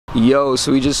Yo,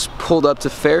 so we just pulled up to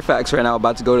Fairfax right now,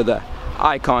 about to go to the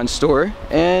Icon store.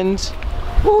 And,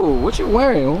 whoa, what you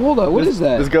wearing? Hold up, what is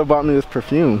that? This girl bought me this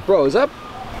perfume. Bro, is that...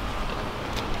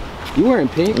 You wearing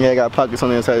pink? Yeah, I got pockets on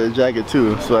the inside of the jacket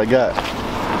too, so I got...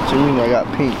 What you mean I got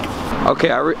pink?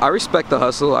 Okay, I respect the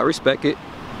hustle, I respect it.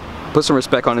 Put some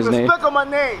respect on his name. Respect on my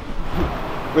name!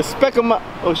 Respect on my...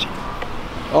 Oh shit.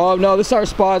 Oh no, this is our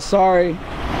spot, sorry.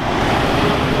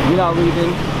 We're not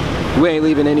leaving. We ain't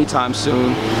leaving anytime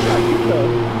soon.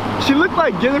 She looked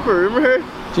like Jennifer, remember her?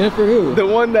 Jennifer who? The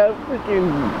one that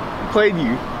freaking played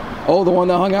you. Oh, the one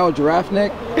that hung out with Giraffe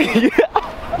Neck? Yeah.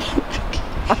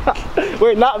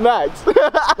 Wait, not Max.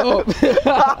 Oh.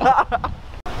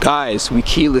 Guys, we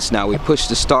keyless now. We push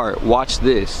to start. Watch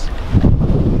this.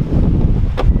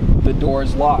 The door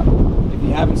is locked. If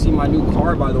you haven't seen my new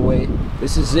car, by the way,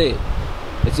 this is it.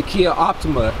 It's a Kia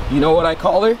Optima. You know what I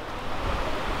call her?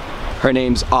 Her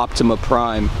name's Optima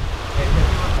Prime.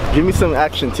 Give me some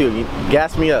action too. You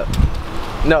gas me up.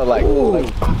 No, like, ooh,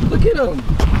 look at him.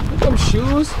 Look at them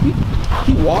shoes.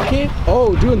 He walking.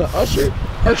 Oh, doing the usher.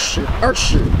 Usher.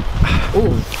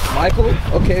 Ooh, Michael.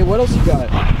 Okay, what else you got?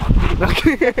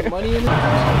 Money in it?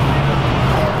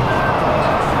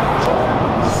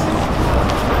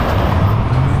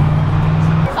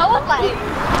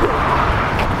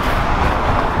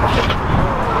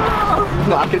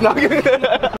 Knock it.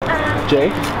 Jay?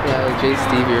 Yeah, like Jay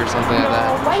Stevie or something like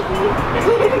that.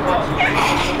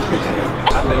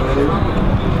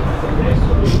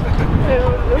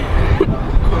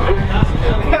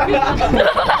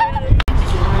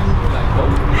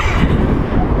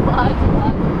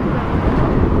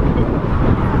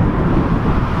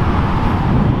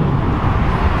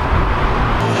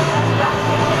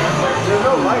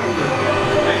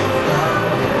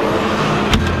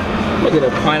 Look at a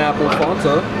pineapple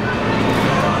Fanta.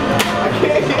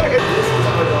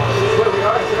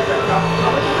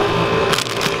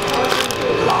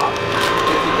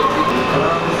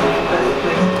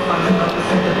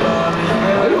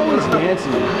 Why are you always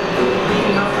dancing?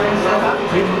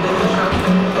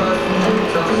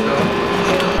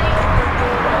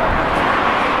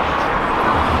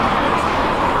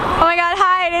 Oh my god,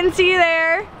 hi, I didn't see you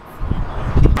there.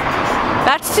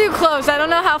 That's too close. I don't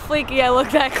know how flaky I look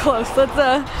that close. Let's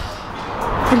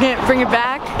bring it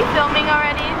back. You filming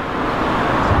already?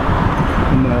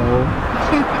 No.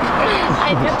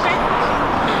 I different.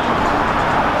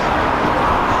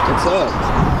 What's up?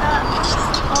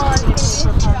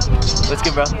 What's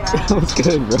good, bro? What's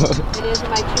good, bro?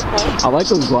 I like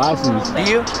those glasses. Do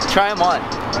you? Try them on.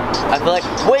 I feel like,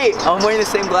 wait, I'm wearing the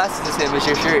same glasses as him as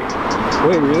your shirt.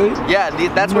 Wait, really? Yeah,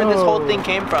 that's where this whole thing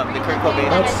came from, the Kurt Cobain.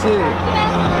 That's sick.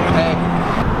 Hey.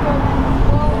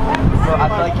 Bro, I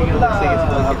feel like you're gonna look sick as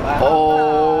fuck.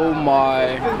 Oh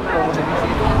my.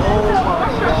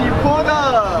 She pulled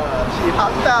up. She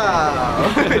hopped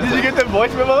out. Did you get the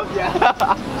voice memo?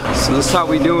 Yeah. So this is how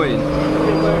we doing.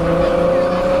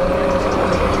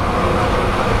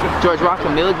 George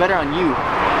Rockham, they look better on you.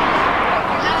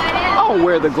 I'll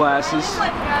wear the glasses.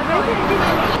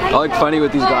 I look funny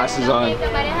with these glasses on.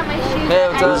 Hey,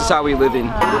 what's up? This is how we live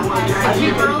in.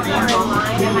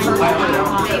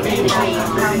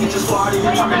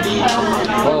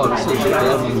 Oh, this is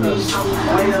fabulous.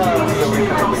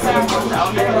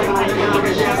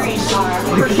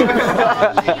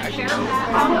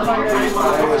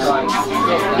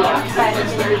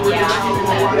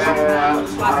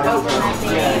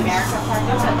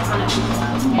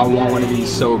 I want one of these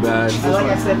so bad.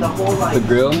 The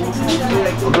grill?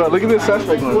 Bro, look at this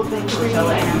suspect one.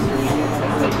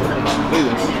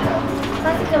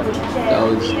 That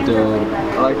looks dope.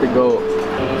 I like the gold.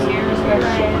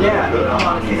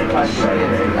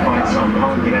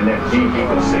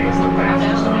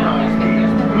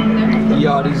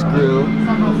 Yachty's grill.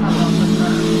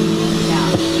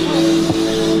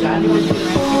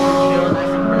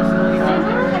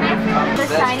 The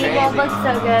shiny gold looks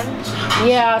so good.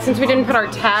 Yeah, since we didn't put our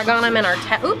tag on them and our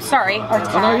tag. Oops, sorry. Our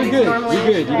tag. Oh no, you're good. You're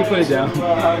good. You can put it down. No,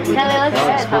 they look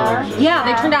good, huh? Yeah,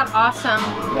 they turned out awesome.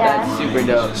 Yeah. That's super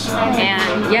dope.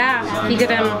 And yeah, he did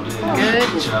them good.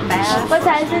 Fast. What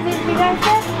size is these you guys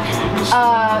get?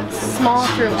 Small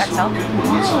through XL.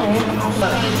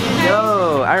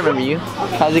 Yo, I remember you.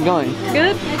 How's it going?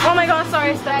 Good. Oh my gosh, sorry,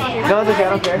 I stepped on you. No, it's okay, I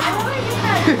don't care.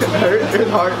 Hurt his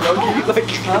heart, no key,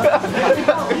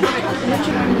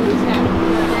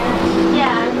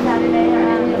 Yeah,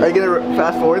 Saturday. Are you gonna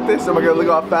fast forward this? Am I gonna look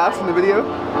all fast in the video?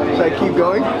 Should I keep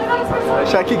going?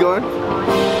 Should I keep going?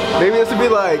 Maybe this would be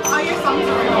like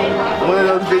one of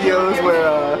those videos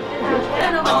where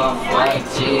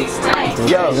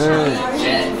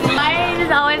Why does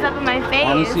He's always up in my face.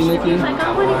 Honestly, Nikki. He's like,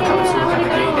 oh, what are you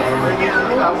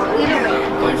getting?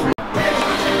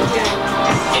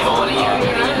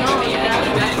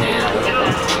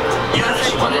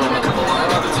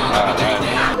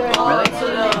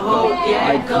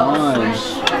 Icon.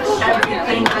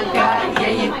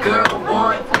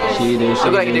 She did. Look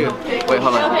what I can do. Wait,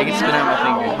 hold on. I can spin out my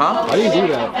finger. Huh? How do you do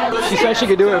that? She said she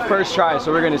could do it first try,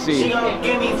 so we're gonna see.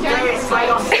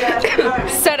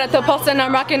 Set at the post and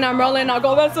I'm rocking, I'm rolling. I'll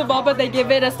go that's a ball, but they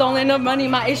give it a stolen of money.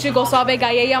 My issue go suave,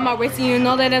 gaya, my wrist. You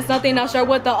know that it's nothing. Not sure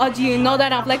what the odds. You know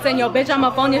that I'm flexing your bitch. I'm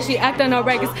a phone, yeah, she acting a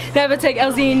records. Never take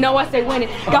LZ, you know I stay winning.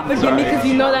 God forgive me, cause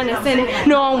you know that I'm sinning.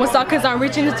 No, I won't stop, cause I'm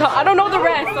reaching the top. I don't know the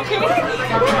rest, okay?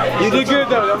 You did good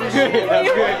though. That was good. That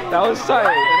was good. That was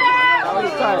tight. That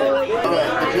was tight.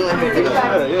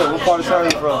 Yeah, what part of town are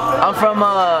you from? I'm from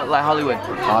like Hollywood.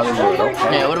 Hollywood,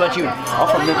 okay. Yeah, what about you? I'm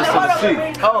from Memphis, Tennessee.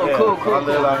 Oh, cool, cool. I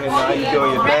live out here now. You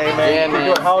doing your thing, man? Yeah,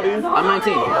 man. How old are you? I'm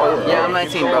 19. Yeah, I'm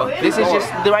 19, bro. This is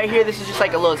just, right here, this is just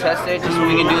like a little tester. Just so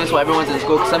we can do this while everyone's in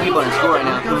school. Cause some people are in school right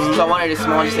now. So I wanted just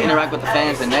to interact with the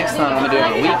fans. And next time I'm gonna do it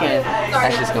on the weekend.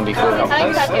 That's just gonna be cool.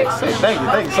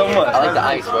 Thank you so much. I like the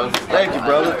ice, bro. Thank you,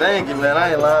 brother. Thank you, man.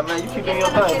 I ain't lying, man. You keep doing your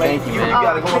thing, man. Thank you, man. You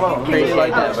got it going on. Appreciate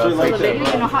like that, bro. Like that.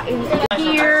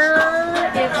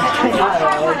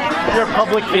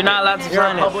 You're not allowed to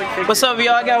join it. What's up,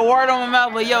 y'all? I got a word on my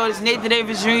mouth, but yo, it's Nathan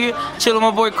Davis Jr. Chilling with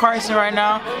my boy Carson right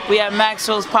now. We have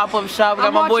Maxso's pop-up shop. We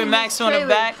got my boy Maxso in the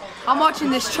back. I'm watching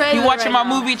this trailer. You watching my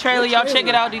movie trailer? Y'all check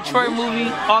it out. Detroit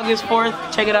movie, August 4th.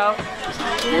 Check it out.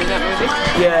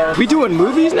 Yeah. We doing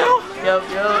movies now? Yup.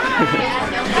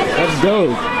 That's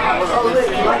dope.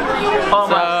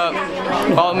 What's up?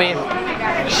 Follow me.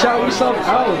 Shout yourself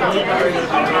out.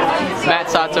 Matt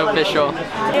Sato official.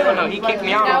 No, he kicked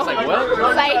me out. I was like, what?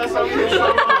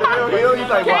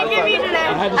 Can I give you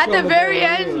today? At the very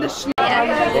end, the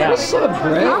What's up,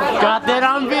 Brett? Got that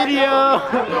on video.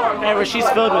 Hey, where she's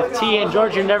filled with tea and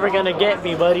George, you're never gonna get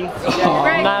me, buddy.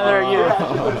 Neither are you.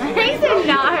 He said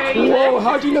not her either. Whoa,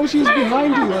 how'd you know she was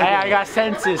behind you? Hey, I got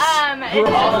senses. As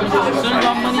soon as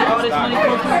my money, all this money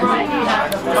comes from, bro.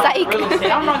 Psych.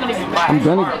 I'm not gonna get back. I'm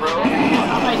gonna.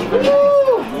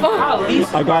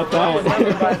 I got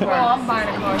that. I'm buying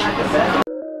a car.